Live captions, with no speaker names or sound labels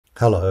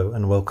Hello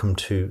and welcome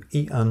to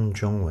易安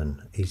中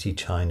文, Easy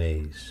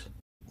Chinese.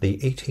 The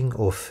eating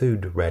or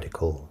food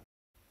radical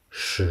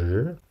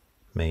食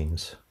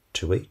means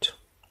to eat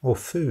or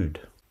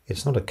food.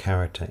 It's not a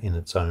character in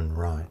its own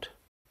right.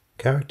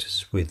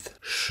 Characters with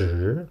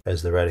食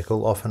as the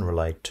radical often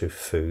relate to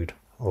food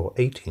or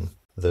eating.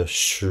 The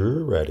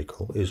食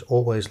radical is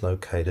always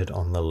located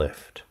on the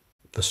left.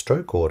 The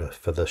stroke order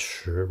for the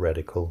食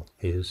radical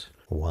is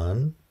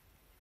 1,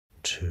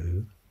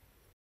 2,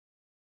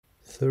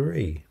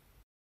 3.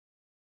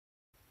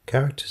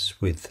 Characters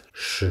with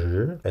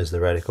食 as the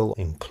radical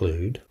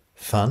include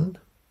fan,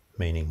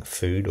 meaning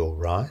food or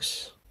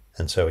rice,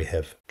 and so we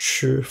have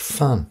吃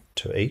饭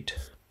to eat,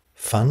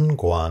 饭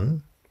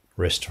馆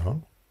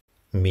restaurant,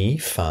 米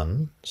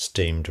饭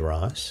steamed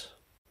rice,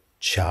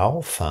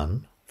 炒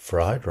饭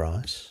fried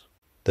rice.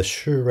 The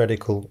食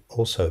radical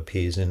also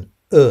appears in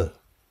饿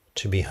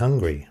to be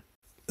hungry,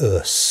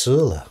 饿死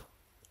了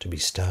to be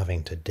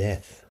starving to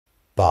death,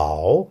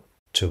 饱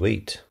to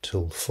eat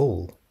till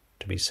full,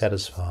 to be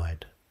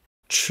satisfied.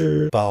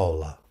 吃饱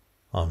了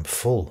I'm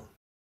full.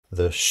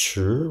 The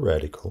食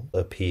radical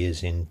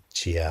appears in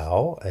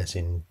饺 as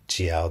in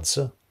饺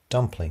子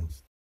dumpling,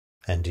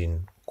 and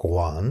in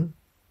馆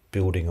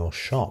building or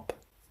shop.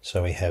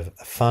 So we have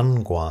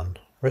饭馆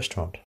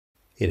restaurant.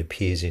 It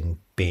appears in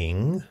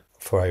饼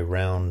for a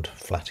round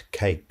flat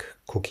cake,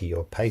 cookie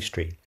or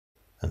pastry,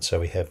 and so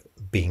we have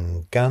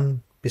饼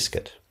干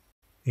biscuit.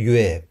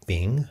 月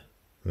饼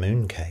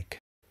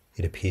mooncake.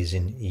 It appears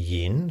in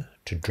yin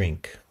to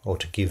drink or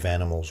to give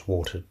animals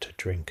water to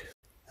drink,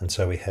 and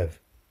so we have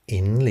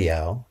饮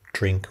料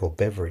drink or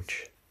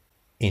beverage.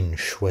 饮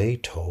水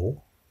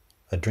头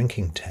a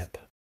drinking tap.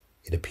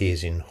 It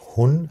appears in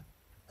hun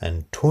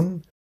and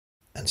tun,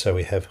 and so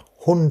we have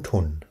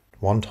huntun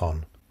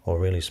wonton or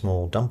really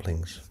small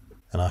dumplings.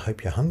 And I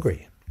hope you're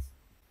hungry.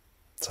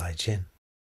 再见.